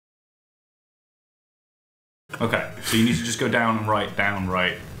Okay, so you need to just go down, right,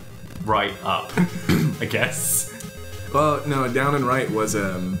 up. I guess. Well, no, down and right was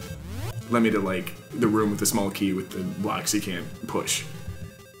led me to like the room with the small key with the blocks you can't push.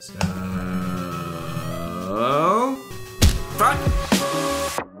 So fuck.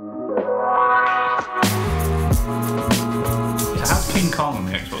 So how's King Kong on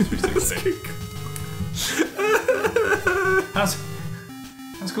the Xbox 360? How's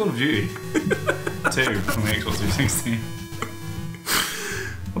Call of Duty 2 on the Xbox 360?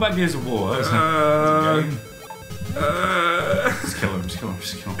 What about Gears of War? That's a game. Just kill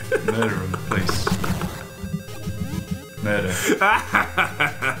him. Murder him, please. Murder.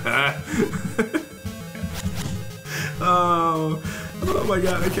 Oh my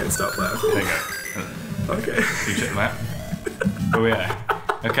god, I can't stop laughing. There you go. Okay. You check the map. Oh yeah.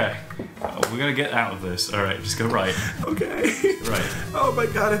 Okay. We're gonna get out of this. Alright, just go right. Okay. Right. Oh my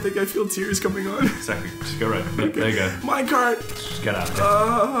god, I think I feel tears coming on. Exactly. Just go right. Okay. There you go. Minecart! Just get out of here.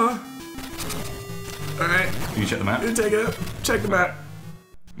 Alright. You check the map? You take it up. Check the map.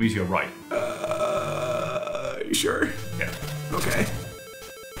 We need to go right. You sure? Yeah. Okay.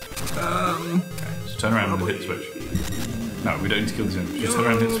 Okay. So turn around and hit the switch. No, we don't need to kill the zombies. Just turn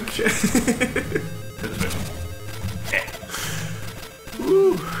around and hit the switch. Hit the switch. Yeah.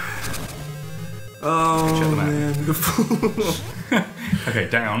 Woo. Oh Check the map. man, the full Okay,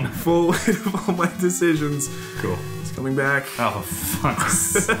 down. full weight of all my decisions. Cool. It's coming back. Oh, for fuck's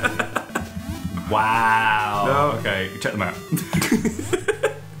sake. Wow. No. Okay, check the map.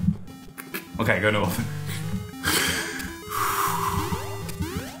 Okay, go north.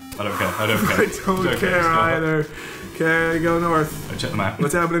 I don't care. I don't care either. Okay, go north. Check the map.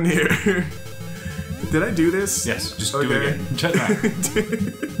 What's happening here? Did I do this? Yes, just do it again. Check the map.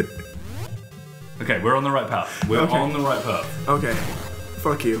 Okay, we're on the right path. We're on the right path. Okay.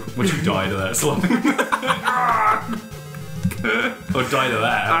 Fuck you. Would you die to that slime? Or die to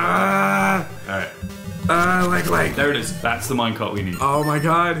that? Alright. Like. There it is. That's the minecart we need. Oh my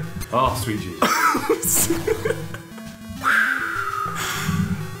god. Oh, sweet Jesus.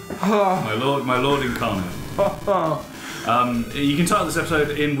 My lord incarnate. You can title this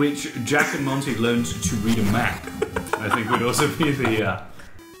episode "In which Jack and Monty learned to read a map." I think would also be the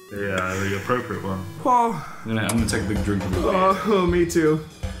appropriate one. Oh. I'm gonna take a big drink of it. Oh, me too.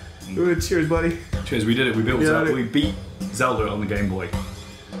 Cheers, buddy. Cheers, we did it. We built Zelda. We beat Zelda on the Game Boy.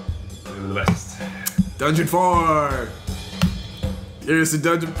 We were the best. Dungeon 4. Here's the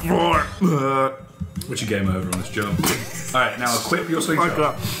Dungeon 4. What's your game over on this jump? Alright, now equip your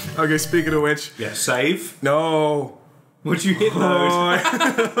slingshot. Okay, speaking of which. Yeah, save. No. Would you hit load?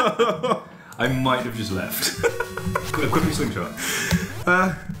 I might have just left. Equip your slingshot.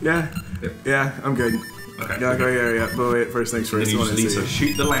 Yeah. Yep. Yeah, I'm good. Okay. Yeah, go here, yeah. But wait, first things first. Then you just need to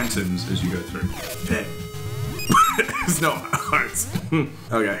shoot the lanterns as you go through. Okay. There's no hearts.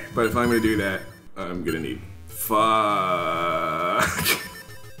 Okay, but if I'm gonna do that, I'm gonna need fuck.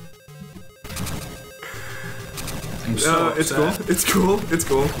 It's cool. It's cool. It's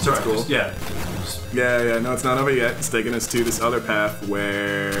cool. Sorry, it's cool. Yeah. Yeah. No, it's not over yet. It's taking us to this other path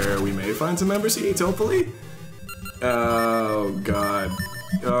where we may find some member seats, hopefully. Oh god.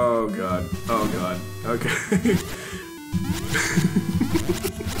 Oh god. Oh god. Okay.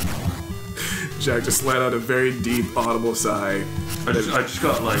 Jack just let out a very deep, audible sigh. I just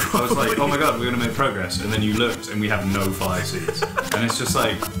got like, I was like, oh my god, we're gonna make progress, and then you looked and we have no fire seats, and it's just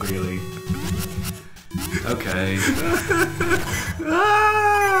like, really? Okay.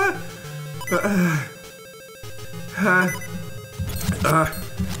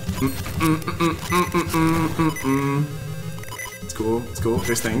 It's cool. It's cool.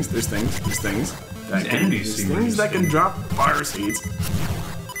 There's things. There's things. There's things. There's things that can drop fire seeds.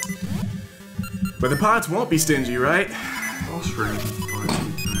 But the pots won't be stingy, right? I'll scream. I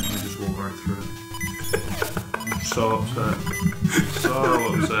just walk right through it. I'm so upset. So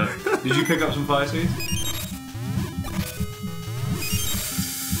upset. Did you pick up some fire seeds?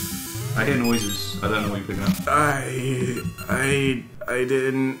 I hear noises. I don't know what you're picking up. I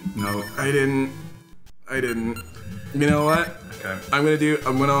didn't. No. I didn't. You know what? Okay. I'm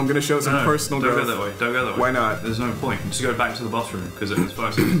gonna show some personal growth. Don't go that way. Don't go that way. Why not? There's no point. Just go back to the boss room because it's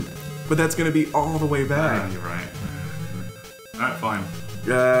fire seeds. But that's gonna be all the way back. You're right. Alright, fine.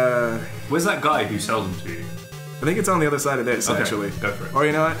 Uh, Where's that guy who sells them to you? I think it's on the other side of this, Okay, actually. go for it. Or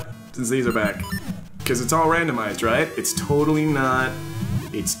you know what? Since these are back. Because it's all randomized, right? It's totally not.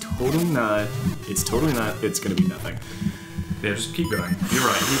 It's totally not. It's totally not. It's gonna be nothing. Yeah, just keep going. You're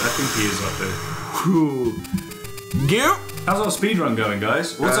right. I think he is up there. Whew. Gil! How's our speedrun going,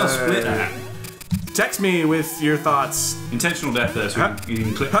 guys? What's our split at? Text me with your thoughts. Intentional death there, so you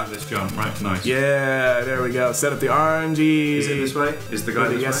can click through this jump, right? Nice. Yeah, there we go. Set up the RNG. Is it this way? Is the guy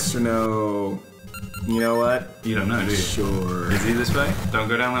this way? Yes or no? You know what? You don't know, do you? Sure. Is he this way? Don't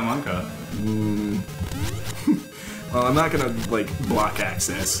go down that minecart. Well, I'm not gonna, like, block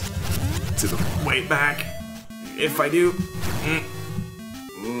access to the way back. If I do,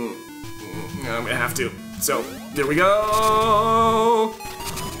 I'm gonna have to. So, there we go!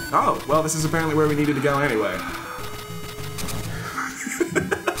 Oh, well, this is apparently where we needed to go anyway.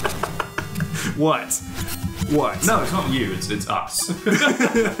 What? What? No, it's not you, it's us.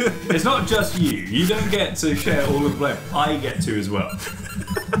 It's not just you. You don't get to share all of the blame. I get to as well.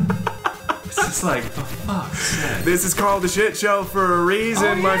 It's just like, for fuck's sake. This is called a shit show for a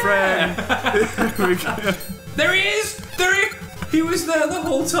reason, my friend. There he is! There he is! He was there the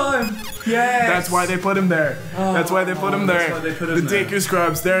whole time. Yes. That's why they put him there. That's why they put him there. That's why they put him the there. Dicker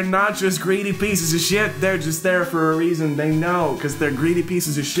Scrubs, they're not just greedy pieces of shit. They're just there for a reason. They know, because they're greedy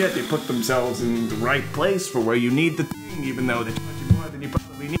pieces of shit. They put themselves in the right place for where you need the thing, even though they charge you more than you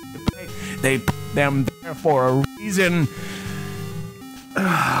probably need to pay. They put them there for a reason. Bear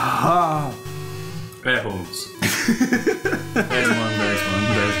holes. There's one, there's one,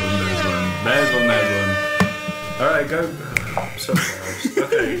 there's one, there's one. There's one, there's one. Alright, go. Oh, I'm so embarrassed.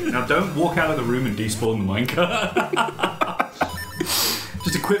 Okay, now don't walk out of the room and despawn the minecart.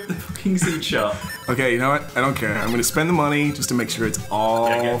 Just equip the fucking seed shot. Okay, you know what? I don't care. I'm gonna spend the money just to make sure it's all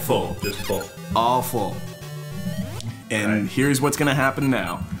get full. Just full. All full. And here's what's gonna happen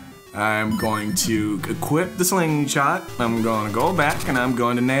now. I'm going to equip the slingshot. I'm gonna go back and I'm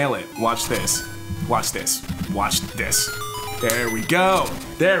going to nail it. Watch this. Watch this. Watch this. There we go.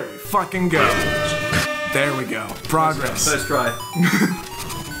 There we fucking go. There we go. Progress. First try.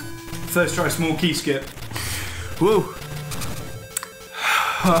 First try, small key skip. Woo.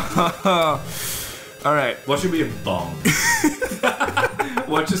 Alright. Watch it be a bomb.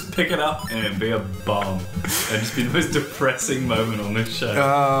 Watch us pick it up and it be a bomb. And just be the most depressing moment on this show.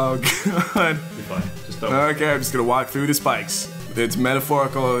 Oh, God. You're fine. Just don't. Okay, I'm just gonna walk through the spikes. It's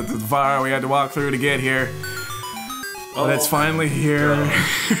metaphorical. The fire we had to walk through to get here. But it's finally here.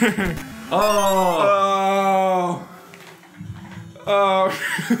 Oh! Oh,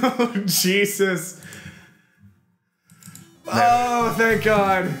 Jesus. Oh, thank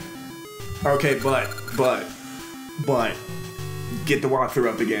God. Okay, but, get the walkthrough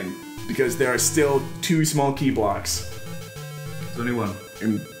up again. Because there are still 2 small key blocks. There's only one.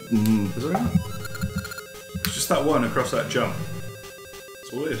 And, There's only one. It's just that one across that jump.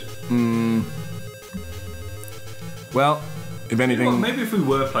 That's all it is. Well, if anything... Well, maybe if we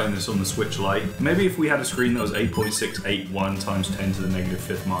were playing this on the Switch Lite, maybe if we had a screen that was 8.681 times 10 to the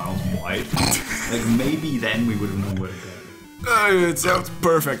 -5th miles wide, like maybe then we would have known where to go. It sounds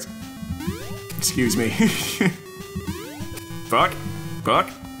perfect. Excuse me. Fuck.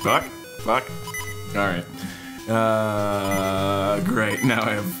 Alright. Great.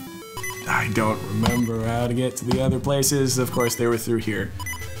 Now I don't remember how to get to the other places. Of course, they were through here.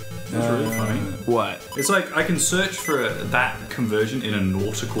 That's really funny. What? It's like I can search for that conversion in a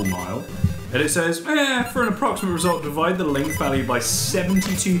nautical mile, and it says, for an approximate result, divide the length value by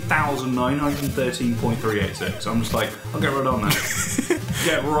 72,913.386. I'm just like, I'll get right on that.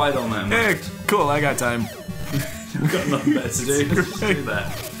 Get right on that, man. Hey, cool, I got time. I've got nothing better to do. Let's just do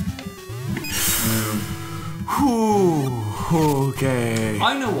that. Okay.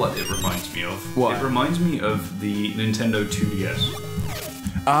 I know what it reminds me of. What? It reminds me of the Nintendo 2DS.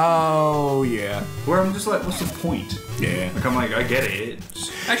 Oh, yeah. Where I'm just like, what's the point? Yeah. Like, I'm like, I get it.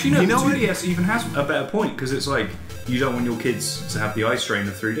 Actually, no, You know the 2DS even has a better point, because it's like, you don't want your kids to have the eye strain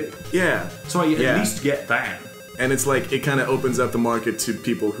of 3D. Yeah. So I at least get that. And it's like, it kind of opens up the market to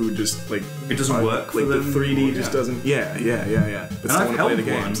people who just, like... It doesn't work like, for them. the 3D just doesn't... Yeah. And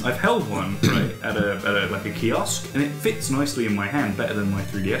I've held one, right, at a like a kiosk, and it fits nicely in my hand better than my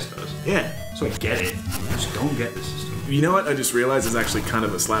 3DS does. Yeah. So I get it. I just don't get the system. You know what I just realized is actually kind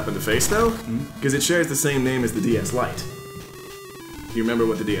of a slap in the face, though? Because it shares the same name as the DS Lite. You remember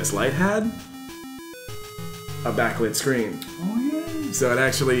what the DS Lite had? A backlit screen. Oh, yeah. So it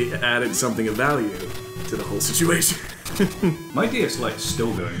actually added something of value to the whole situation. My DS Lite's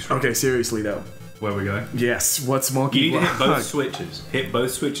still going strong. Okay, seriously, though. Where we go? Yes, what's Monkey You need to hit both switches. Hit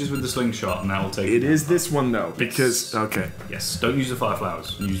both switches with the slingshot, and that will take It is this one, though, because... Yes. Okay. Yes, don't use the fire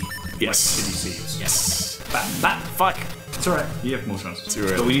flowers. Use Yes. shitty seeds. Yes. Fuck. It's alright. You have more chances. It's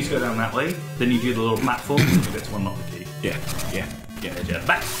alright. But we need to go down that way. Then you do the little platform, and you get to unlock the key. Yeah.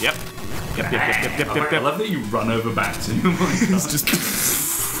 Back. Yep. I love that you run over bats in your mind. It's just...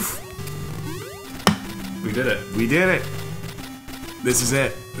 We did it. We did it. This is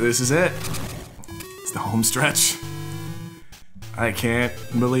it. It's the home stretch. I can't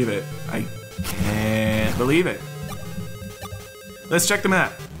believe it. I can't believe it. Let's check the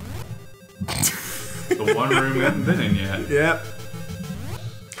map. The one room we haven't been in yet. Yep.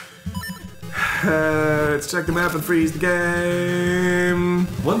 Let's check the map and freeze the game.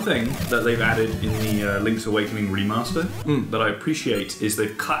 One thing that they've added in the Link's Awakening remaster that I appreciate is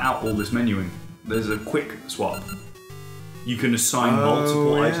they've cut out all this menuing. There's a quick swap. You can assign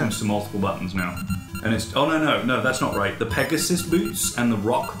multiple items to multiple buttons now. And it's... Oh, no, that's not right. The Pegasus boots and the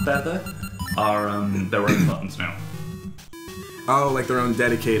rock feather are their own buttons now. Oh, like their own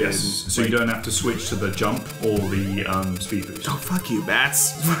dedicated... Yes, so you don't have to switch to the jump or the speed boost. Oh, fuck you,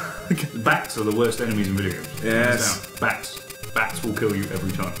 bats. Bats are the worst enemies in video games. Yes. Bats. Bats will kill you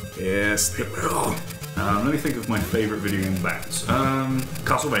every time. Yes, they will. Let me think of my favourite video game bats.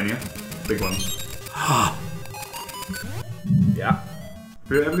 Castlevania. Big ones. Yeah. If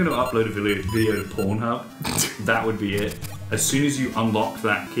you're ever going to upload a video to Pornhub, that would be it. As soon as you unlock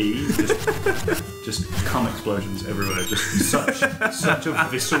that key, just cum explosions everywhere. Just such a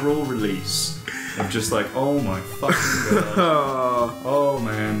visceral release of just like, oh my fucking god. Oh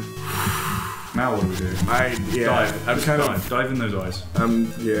man. Now what do we do? Dive. Dive in those eyes.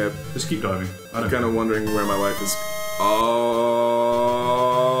 Yeah. Just keep diving. I'm kind of wondering where my life is.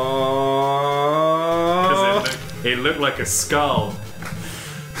 It looked like a skull.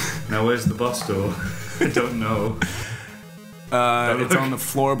 Now where's the bus door? I don't know. It's on the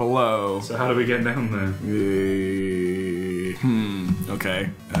floor below. So how do we get down there? Okay.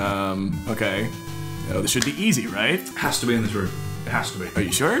 Okay. Oh, this should be easy, right? It has to be in this room. It has to be. Are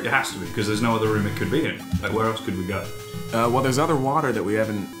you sure? It has to be, because there's no other room it could be in. Like, where else could we go? Well, there's other water that we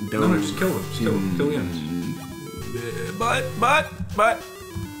haven't done. No, just kill them. Just kill them. Kill the enemies.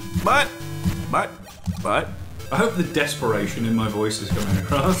 But. I hope the desperation in my voice is coming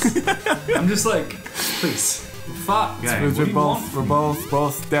across. I'm just like, please. Fuck, game. We're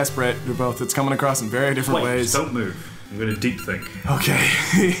both desperate. It's coming across in very different ways. Don't move. I'm gonna deep think. Okay.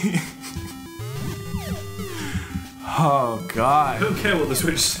 Oh god. I don't care what the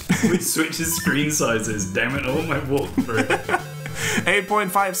Switch's screen size is. Damn it! I want my walkthrough.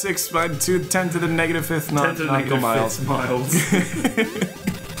 8.56 by 10 to the negative fifth nautical miles.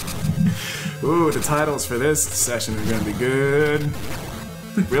 Ooh, the titles for this session are gonna be good.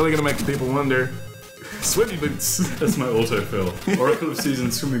 Really gonna make the people wonder. Swimmy boots. That's my autofill. Oracle of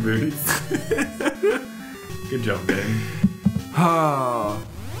Season swimmy boots. Good job, game. Oh.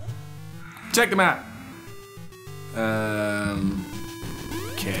 Check the map.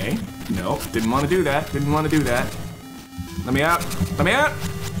 Okay. Nope. Didn't want to do that. Let me out.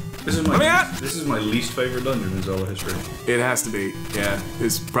 This is my least favorite dungeon in Zelda history. It has to be. Yeah.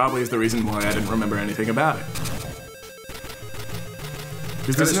 This probably is the reason why I didn't remember anything about it.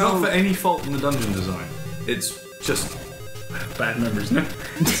 It's not for any fault in the dungeon design. It's just bad memories. No,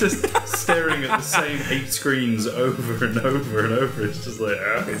 it's just staring at the same 8 screens over and over and over. It's just like,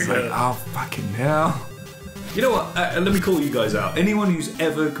 oh fucking hell. You know what? Let me call you guys out. Anyone who's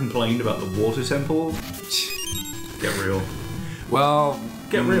ever complained about the water temple, get real. Well,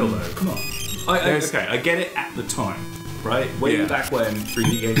 get real though. Come on. Okay, I get it at the time, right? Way back when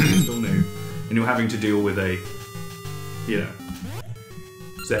 3D games were still new, and you're having to deal with a,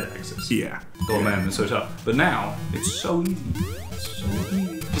 Z-axis. Yeah. Oh man, it's so tough. But now, it's so easy.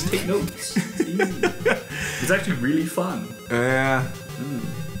 Just take notes. It's easy. It's actually really fun. Yeah.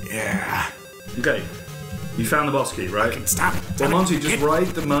 Yeah. Okay. You found the boss key, right? Stop. Well, Monty, just ride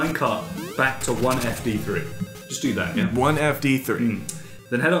the minecart back to 1FD3. Just do that, yeah? 1FD3.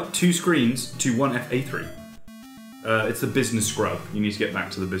 Then head up 2 screens to 1FA3. It's the business scrub. You need to get back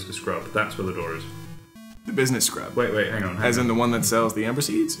to the business scrub. That's where the door is. The business scrub. Wait, hang on. As in the one that sells the amber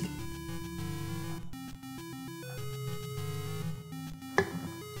seeds?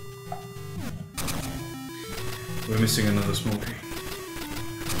 We're missing another small key.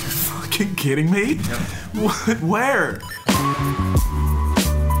 You're fucking kidding me? Yep. What? Where?